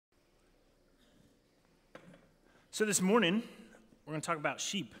So this morning, we're going to talk about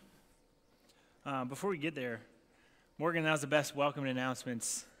sheep. Before we get there, Morgan, that was the best welcoming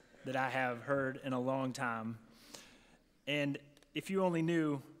announcements that I have heard in a long time. And if you only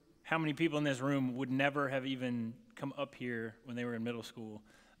knew how many people in this room would never have even come up here when they were in middle school,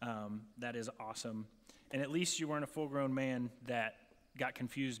 that is awesome. And at least you weren't a full-grown man that got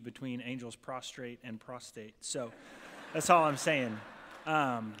confused between Angel's prostrate and prostate. So that's all I'm saying.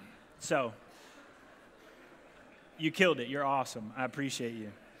 So you killed it. You're awesome. I appreciate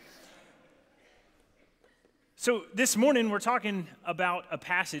you. So this morning, we're talking about a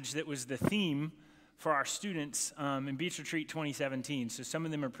passage that was the theme for our students in Beach Retreat 2017. So some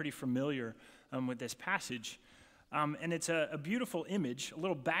of them are pretty familiar with this passage. And it's a beautiful image, a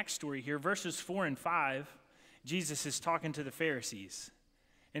little backstory here. Verses 4 and 5, Jesus is talking to the Pharisees.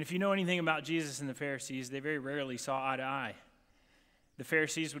 And if you know anything about Jesus and the Pharisees, they very rarely saw eye to eye. The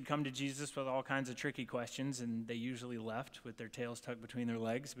Pharisees would come to Jesus with all kinds of tricky questions, and they usually left with their tails tucked between their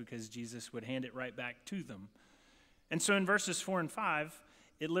legs because Jesus would hand it right back to them. And so in verses 4 and 5,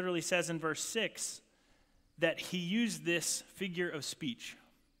 it literally says in verse 6 that he used this figure of speech,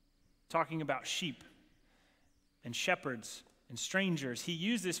 talking about sheep and shepherds and strangers. He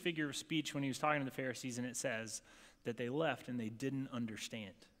used this figure of speech when he was talking to the Pharisees, and it says that they left and they didn't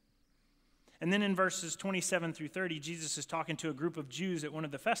understand. And then in verses 27 through 30, Jesus is talking to a group of Jews at one of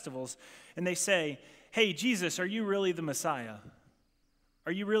the festivals, and they say, "Hey, Jesus, are you really the Messiah?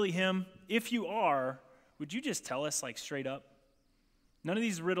 Are you really him? If you are, would you just tell us, like, straight up? None of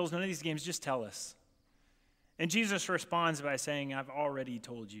these riddles, none of these games, just tell us." And Jesus responds by saying, "I've already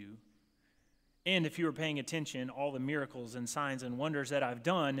told you. And if you were paying attention, all the miracles and signs and wonders that I've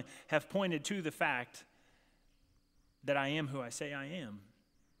done have pointed to the fact that I am who I say I am."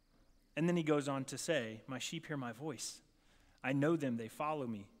 And then he goes on to say, "My sheep hear my voice. I know them, they follow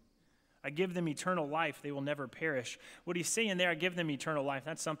me. I give them eternal life, they will never perish." What he's saying there, I give them eternal life,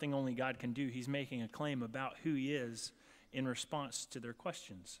 that's something only God can do. He's making a claim about who he is in response to their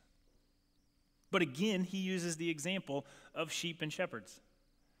questions. But again, he uses the example of sheep and shepherds.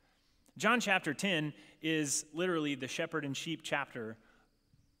 John chapter 10 is literally the shepherd and sheep chapter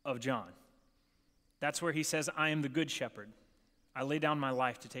of John. That's where he says, "I am the good shepherd. I lay down my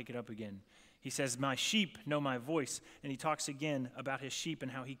life to take it up again." He says, "My sheep know my voice," and he talks again about his sheep and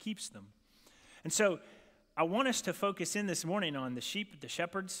how he keeps them. And so I want us to focus in this morning on the sheep, the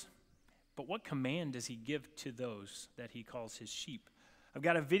shepherds, but what command does he give to those that he calls his sheep? I've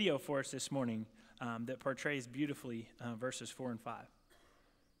got a video for us this morning that portrays beautifully verses 4 and 5.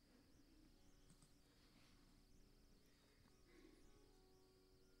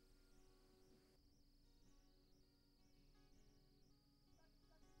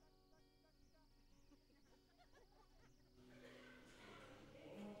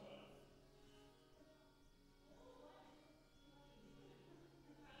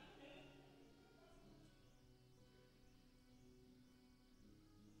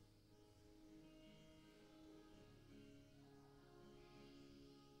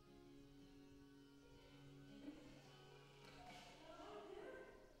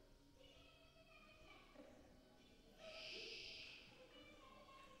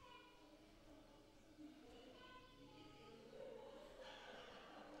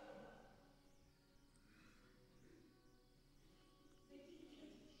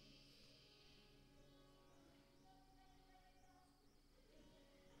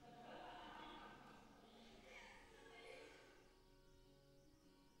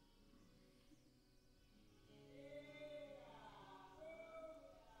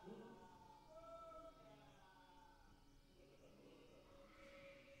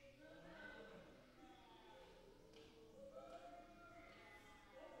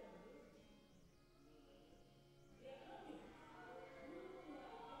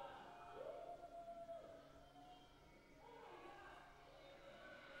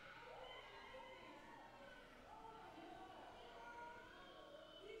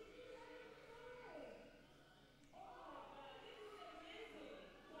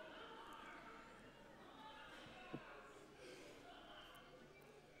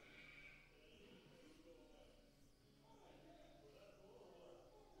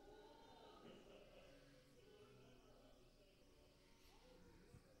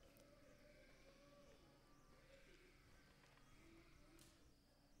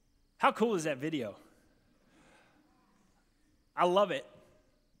 How cool is that video? I love it.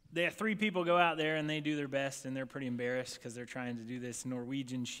 They have 3 people go out there and they do their best, and they're pretty embarrassed because they're trying to do this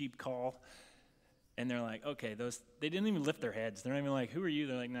Norwegian sheep call. And they're like, okay, they didn't even lift their heads. They're not even like, "Who are you?"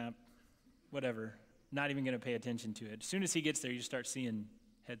 They're like, "Nah, whatever." Not even going to pay attention to it. As soon as he gets there, you start seeing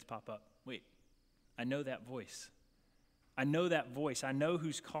heads pop up. Wait, I know that voice. I know that voice. I know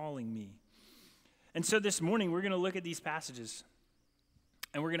who's calling me. And so this morning, we're going to look at these passages,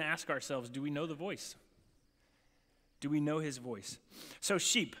 and we're going to ask ourselves, do we know the voice? Do we know his voice? So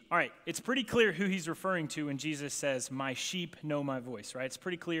sheep, all right, it's pretty clear who he's referring to when Jesus says, my sheep know my voice, right? It's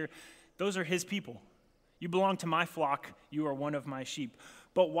pretty clear. Those are his people. You belong to my flock. You are one of my sheep.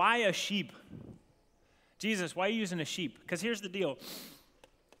 But why a sheep? Jesus, why are you using a sheep? Because here's the deal.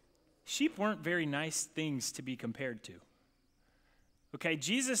 Sheep weren't very nice things to be compared to. Okay,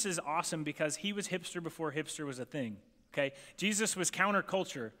 Jesus is awesome because he was hipster before hipster was a thing. Okay, Jesus was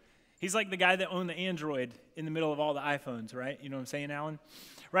counterculture. He's like the guy that owned the Android in the middle of all the iPhones, right? You know what I'm saying, Alan?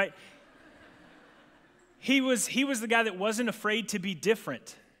 Right? He was the guy that wasn't afraid to be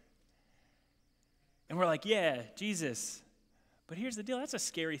different. And we're like, yeah, Jesus. But here's the deal. That's a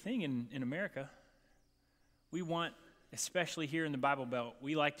scary thing in America. We want, especially here in the Bible Belt,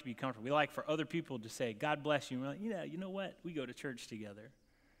 we like to be comfortable. We like for other people to say, God bless you. And we're like, yeah, you know what? We go to church together.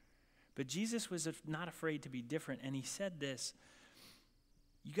 But Jesus was not afraid to be different. And he said this,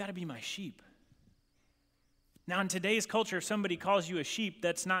 you got to be my sheep. Now, in today's culture, if somebody calls you a sheep,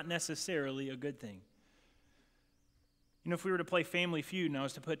 that's not necessarily a good thing. You know, if we were to play Family Feud and I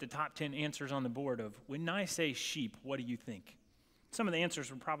was to put the top 10 answers on the board of, when I say sheep, what do you think? Some of the answers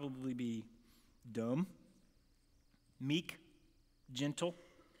would probably be dumb, meek, gentle,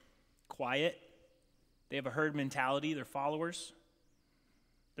 quiet. They have a herd mentality. They're followers.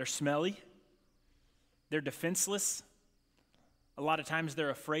 They're smelly. They're defenseless. A lot of times they're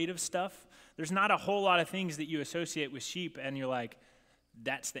afraid of stuff. There's not a whole lot of things that you associate with sheep and you're like,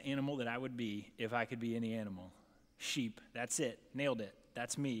 that's the animal that I would be if I could be any animal. Sheep, that's it, nailed it.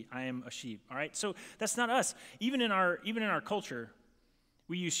 That's me, I am a sheep, all right? So that's not us. Even in our culture,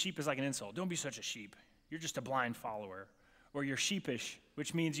 we use sheep as like an insult. Don't be such a sheep. You're just a blind follower. Or you're sheepish,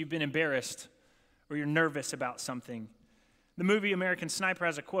 which means you've been embarrassed or you're nervous about something. The movie American Sniper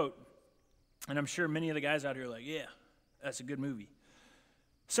has a quote, and I'm sure many of the guys out here are like, yeah, that's a good movie.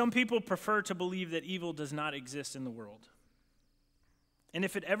 Some people prefer to believe that evil does not exist in the world. And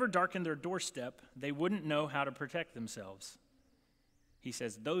if it ever darkened their doorstep, they wouldn't know how to protect themselves. He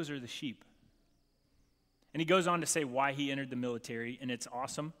says, those are the sheep. And he goes on to say why he entered the military, and it's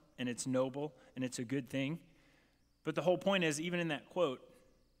awesome, and it's noble, and it's a good thing. But the whole point is, even in that quote,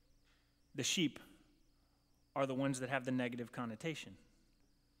 the sheep are the ones that have the negative connotation.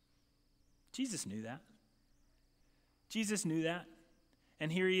 Jesus knew that. Jesus knew that.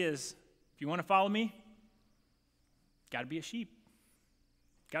 And here he is. If you want to follow me, got to be a sheep.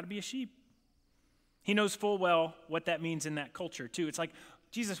 Got to be a sheep. He knows full well what that means in that culture, too. It's like,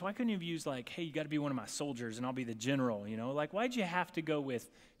 Jesus, why couldn't you have used like, hey, you got to be one of my soldiers and I'll be the general, you know? Like, why'd you have to go with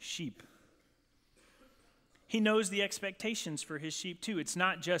sheep? He knows the expectations for his sheep, too. It's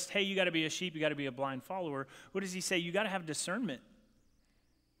not just, hey, you got to be a sheep, you got to be a blind follower. What does he say? You got to have discernment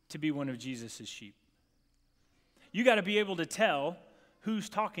to be one of Jesus' sheep. You got to be able to tell who's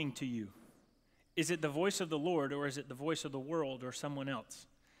talking to you. Is it the voice of the Lord or is it the voice of the world or someone else?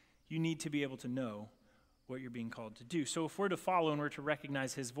 You need to be able to know what you're being called to do. So if we're to follow and we're to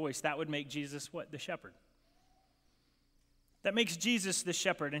recognize his voice, that would make Jesus what? The shepherd. That makes Jesus the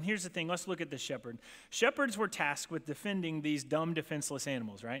shepherd. And here's the thing. Let's look at the shepherd. Shepherds were tasked with defending these dumb, defenseless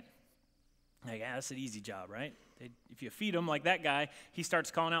animals, right? Like, yeah, that's an easy job, right? If you feed them like that guy, he starts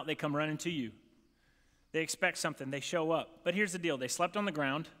calling out, they come running to you. They expect something. They show up. But here's the deal. They slept on the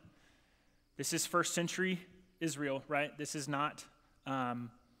ground. This is first century Israel, right? This is not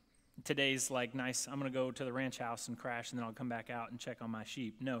today's like nice, I'm going to go to the ranch house and crash and then I'll come back out and check on my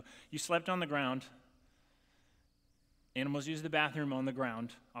sheep. No, you slept on the ground. Animals use the bathroom on the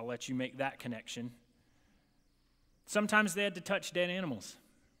ground. I'll let you make that connection. Sometimes they had to touch dead animals.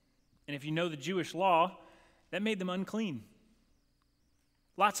 And if you know the Jewish law, that made them unclean.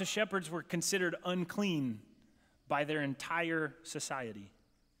 Lots of shepherds were considered unclean by their entire society.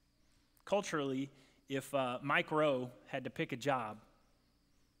 Culturally, if Mike Rowe had to pick a job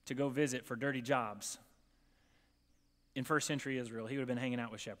to go visit for dirty jobs in first century Israel, he would have been hanging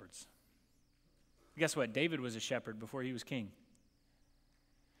out with shepherds. Guess what? David was a shepherd before he was king.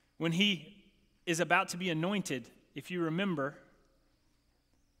 When he is about to be anointed, if you remember,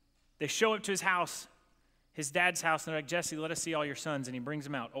 they show up to his dad's house, and they're like, Jesse, let us see all your sons. And he brings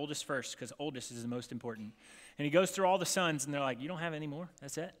them out, oldest first, because oldest is the most important. And he goes through all the sons, and they're like, you don't have any more?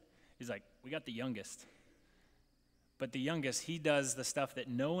 That's it? He's like, we got the youngest. But the youngest, he does the stuff that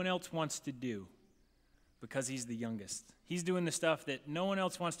no one else wants to do because he's the youngest. He's doing the stuff that no one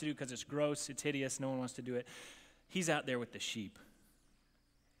else wants to do because it's gross, it's hideous, no one wants to do it. He's out there with the sheep.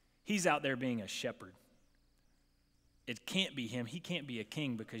 He's out there being a shepherd. It can't be him. He can't be a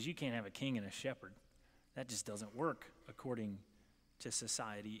king because you can't have a king and a shepherd. That just doesn't work according to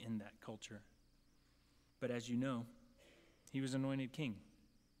society in that culture. But as you know, he was anointed king.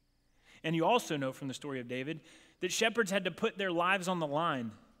 And you also know from the story of David that shepherds had to put their lives on the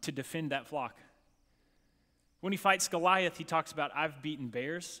line to defend that flock. When he fights Goliath, he talks about, I've beaten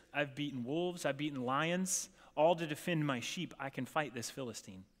bears, I've beaten wolves, I've beaten lions, all to defend my sheep. I can fight this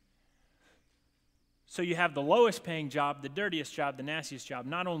Philistine. So you have the lowest paying job, the dirtiest job, the nastiest job.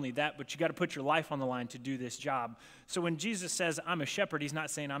 Not only that, but you got to put your life on the line to do this job. So when Jesus says, I'm a shepherd, he's not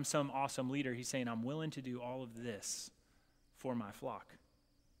saying I'm some awesome leader. He's saying I'm willing to do all of this for my flock.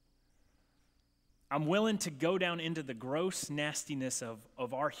 I'm willing to go down into the gross nastiness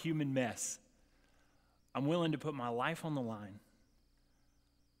of our human mess. I'm willing to put my life on the line.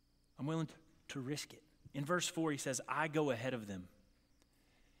 I'm willing to risk it. In verse 4, he says, I go ahead of them.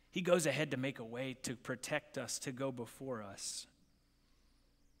 He goes ahead to make a way to protect us, to go before us.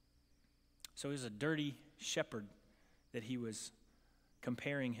 So he's a dirty shepherd that he was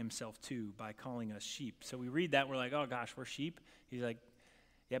comparing himself to by calling us sheep. So we read that, we're like, oh gosh, we're sheep? He's like,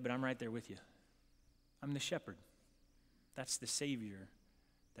 yeah, but I'm right there with you. I'm the shepherd. That's the Savior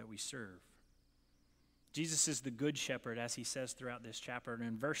that we serve. Jesus is the good shepherd, as he says throughout this chapter. And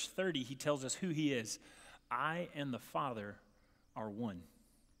in verse 30, he tells us who he is. I and the Father are one.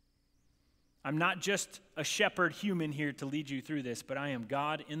 I'm not just a shepherd human here to lead you through this, but I am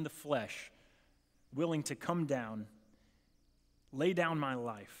God in the flesh, willing to come down, lay down my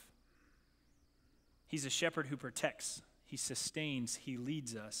life. He's a shepherd who protects, he sustains, he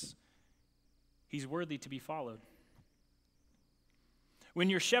leads us. He's worthy to be followed. When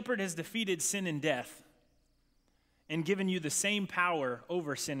your shepherd has defeated sin and death and given you the same power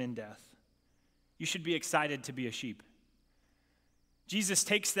over sin and death, you should be excited to be a sheep. Jesus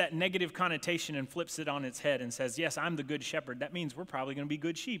takes that negative connotation and flips it on its head and says, yes, I'm the good shepherd. That means we're probably going to be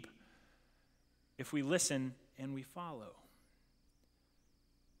good sheep if we listen and we follow.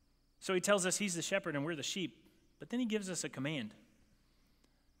 So he tells us he's the shepherd and we're the sheep, but then he gives us a command.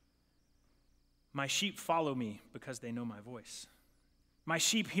 My sheep follow me because they know my voice. My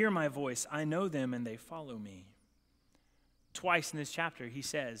sheep hear my voice. I know them and they follow me. Twice in this chapter, he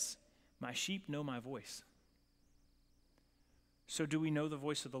says, my sheep know my voice. So do we know the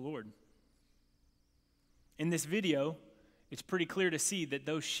voice of the Lord? In this video, it's pretty clear to see that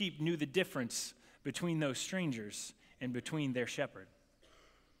those sheep knew the difference between those strangers and between their shepherd.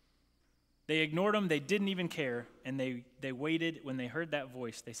 They ignored him, they didn't even care, and they waited. When they heard that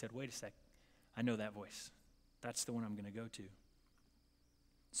voice, they said, wait a sec, I know that voice. That's the one I'm going to go to.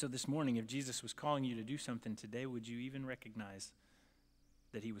 So this morning, if Jesus was calling you to do something today, would you even recognize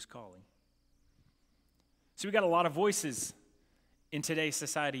that he was calling? So we got a lot of voices in today's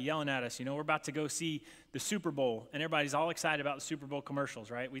society yelling at us. You know, we're about to go see the Super Bowl, and everybody's all excited about the Super Bowl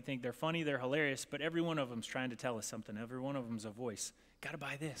commercials, right? We think they're funny, they're hilarious, but every one of them's trying to tell us something. Every one of them's a voice. Got to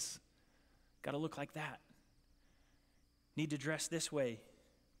buy this. Got to look like that. Need to dress this way.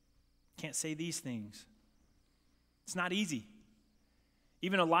 Can't say these things. It's not easy.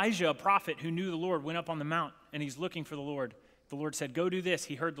 Even Elijah, a prophet who knew the Lord, went up on the mount, and he's looking for the Lord. The Lord said, go do this.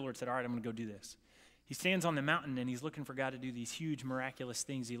 He heard the Lord said, all right, I'm going to go do this. He stands on the mountain, and he's looking for God to do these huge, miraculous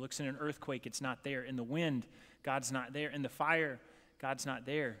things. He looks in an earthquake, it's not there. In the wind, God's not there. In the fire, God's not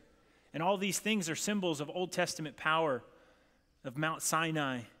there. And all these things are symbols of Old Testament power, of Mount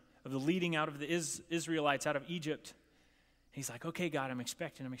Sinai, of the leading out of the Israelites out of Egypt. He's like, okay, God, I'm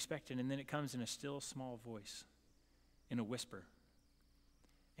expecting. And then it comes in a still, small voice, in a whisper.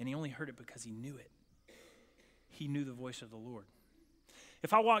 And he only heard it because he knew it. He knew the voice of the Lord.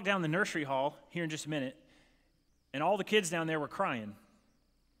 If I walk down the nursery hall here in just a minute, and all the kids down there were crying,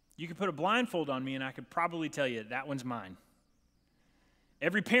 you could put a blindfold on me and I could probably tell you that one's mine.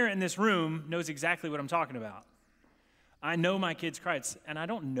 Every parent in this room knows exactly what I'm talking about. I know my kids cry, and I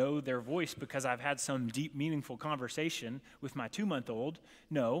don't know their voice because I've had some deep, meaningful conversation with my 2-month-old.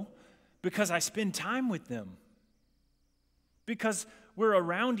 No, because I spend time with them. Because we're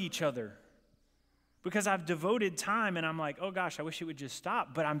around each other. Because I've devoted time and I'm like, oh gosh, I wish it would just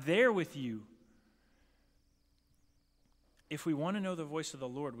stop, but I'm there with you. If we want to know the voice of the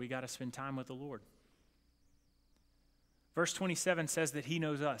Lord, we got to spend time with the Lord. Verse 27 says that he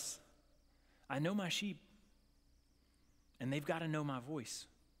knows us. I know my sheep, and they've got to know my voice.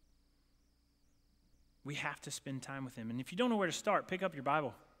 We have to spend time with him. And if you don't know where to start, pick up your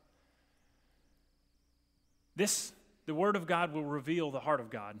Bible. The Word of God will reveal the heart of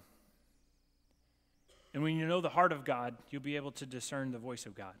God. And when you know the heart of God, you'll be able to discern the voice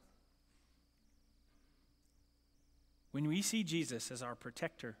of God. When we see Jesus as our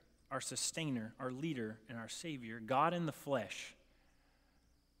protector, our sustainer, our leader, and our Savior, God in the flesh,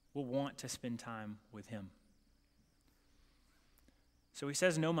 will want to spend time with him. So he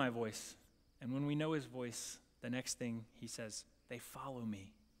says, know my voice. And when we know his voice, the next thing he says, they follow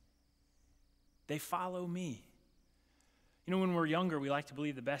me. They follow me. You know, when we're younger, we like to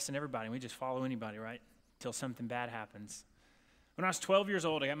believe the best in everybody, and we just follow anybody, right? Until something bad happens. When I was 12 years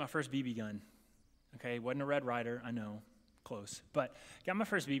old, I got my first BB gun. Okay, it wasn't a Red Ryder, I know, close. But got my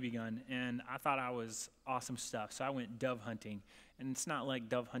first BB gun, and I thought I was awesome stuff. So I went dove hunting. And it's not like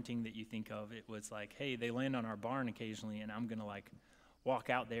dove hunting that you think of. It was like, hey, they land on our barn occasionally, and I'm going to walk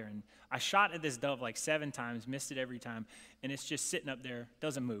out there. And I shot at this dove 7 times, missed it every time, and it's just sitting up there,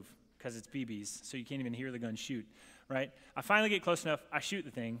 doesn't move because it's BBs, so you can't even hear the gun shoot, right? I finally get close enough, I shoot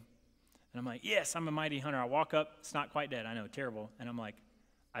the thing, and I'm like, yes, I'm a mighty hunter. I walk up, it's not quite dead, I know, terrible, and I'm like,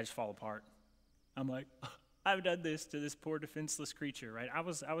 I just fall apart. I'm like, I've done this to this poor defenseless creature, right? I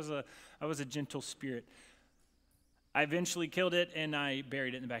was a gentle spirit. I eventually killed it, and I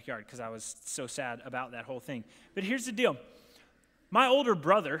buried it in the backyard because I was so sad about that whole thing. But here's the deal. My older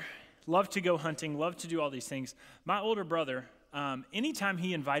brother loved to go hunting, loved to do all these things. My older brother, anytime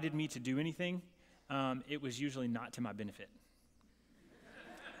he invited me to do anything, it was usually not to my benefit.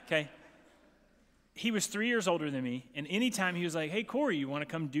 Okay? He was 3 years older than me, and anytime he was like, hey, Corey, you want to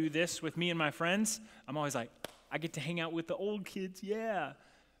come do this with me and my friends? I'm always like, I get to hang out with the old kids, yeah.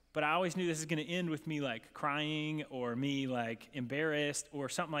 But I always knew this is going to end with me crying or me embarrassed or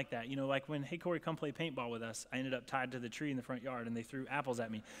something like that. You know, when, hey, Corey, come play paintball with us. I ended up tied to the tree in the front yard and they threw apples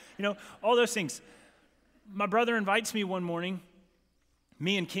at me. You know, all those things. My brother invites me one morning.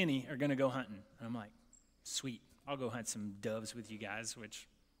 Me and Kenny are going to go hunting. And I'm like, sweet. I'll go hunt some doves with you guys, which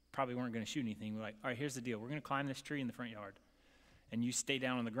probably weren't going to shoot anything. We're like, all right, here's the deal. We're going to climb this tree in the front yard. And you stay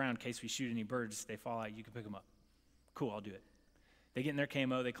down on the ground in case we shoot any birds. They fall out. You can pick them up. Cool, I'll do it. They get in their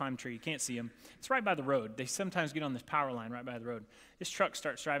camo, they climb a tree, you can't see them. It's right by the road. They sometimes get on this power line right by the road. This truck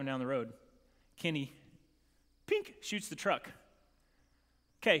starts driving down the road. Kenny, pink, shoots the truck.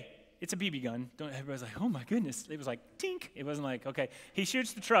 Okay, it's a BB gun. Everybody's like, oh my goodness. It was like, tink. It wasn't like, okay. He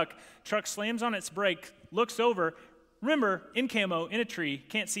shoots the truck slams on its brake, looks over. Remember, in camo, in a tree,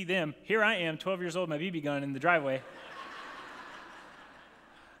 can't see them. Here I am, 12 years old, my BB gun in the driveway.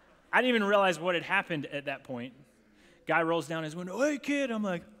 I didn't even realize what had happened at that point. Guy rolls down his window, hey, kid. I'm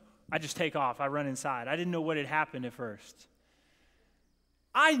like, I just take off. I run inside. I didn't know what had happened at first.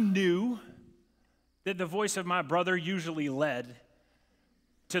 I knew that the voice of my brother usually led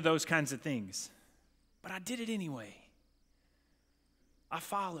to those kinds of things, but I did it anyway. I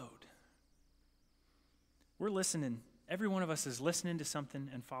followed. We're listening. Every one of us is listening to something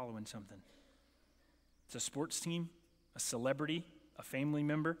and following something. It's a sports team, a celebrity, a family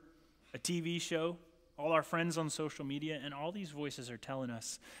member, a TV show, all our friends on social media, and all these voices are telling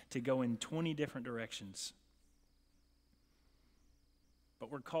us to go in 20 different directions.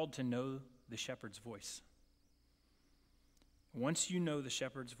 But we're called to know the shepherd's voice. Once you know the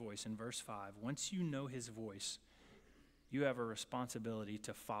shepherd's voice, in verse 5, once you know his voice, you have a responsibility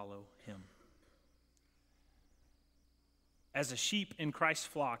to follow him. As a sheep in Christ's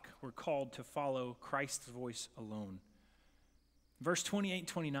flock, we're called to follow Christ's voice alone. Verse 28 and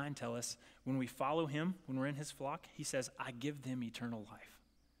 29 tell us when we follow him, when we're in his flock, he says, I give them eternal life.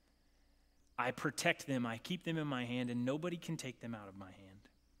 I protect them, I keep them in my hand, and nobody can take them out of my hand.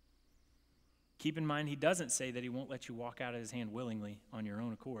 Keep in mind, he doesn't say that he won't let you walk out of his hand willingly on your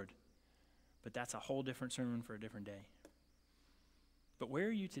own accord. But that's a whole different sermon for a different day. But where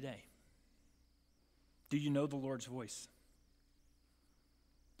are you today? Do you know the Lord's voice?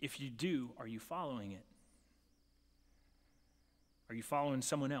 If you do, are you following it? Are you following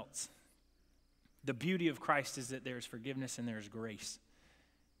someone else? The beauty of Christ is that there is forgiveness and there is grace.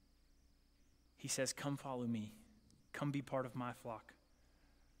 He says, come follow me. Come be part of my flock.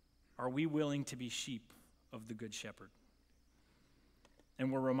 Are we willing to be sheep of the Good Shepherd?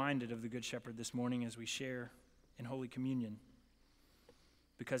 And we're reminded of the Good Shepherd this morning as we share in Holy Communion.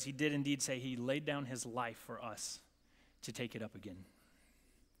 Because he did indeed say he laid down his life for us to take it up again.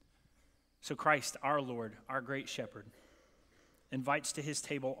 So Christ, our Lord, our great shepherd, invites to his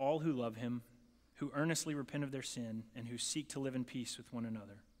table all who love him, who earnestly repent of their sin, and who seek to live in peace with one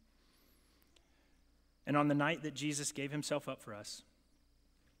another. And on the night that Jesus gave himself up for us,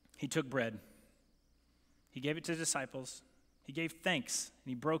 he took bread. He gave it to the disciples. He gave thanks, and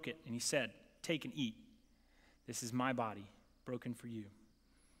he broke it, and he said, take and eat. This is my body, broken for you.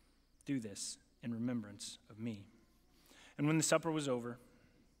 Do this in remembrance of me. And when the supper was over,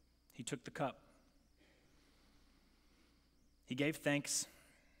 he took the cup. He gave thanks.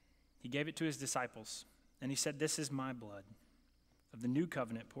 He gave it to his disciples. And he said, this is my blood of the new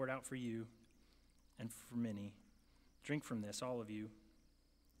covenant poured out for you and for many. Drink from this, all of you,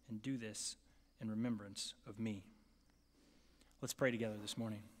 and do this in remembrance of me. Let's pray together this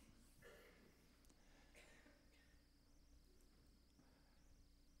morning.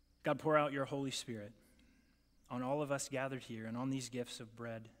 God, pour out your Holy Spirit on all of us gathered here and on these gifts of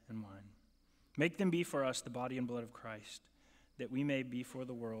bread and wine. Make them be for us the body and blood of Christ, that we may be for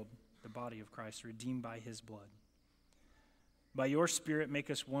the world the body of Christ, redeemed by his blood. By your Spirit, make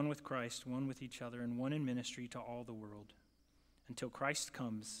us one with Christ, one with each other, and one in ministry to all the world, until Christ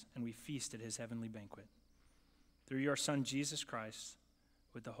comes and we feast at his heavenly banquet. Through your Son, Jesus Christ,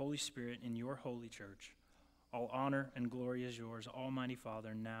 with the Holy Spirit in your holy church, all honor and glory is yours, Almighty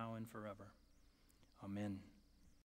Father, now and forever. Amen.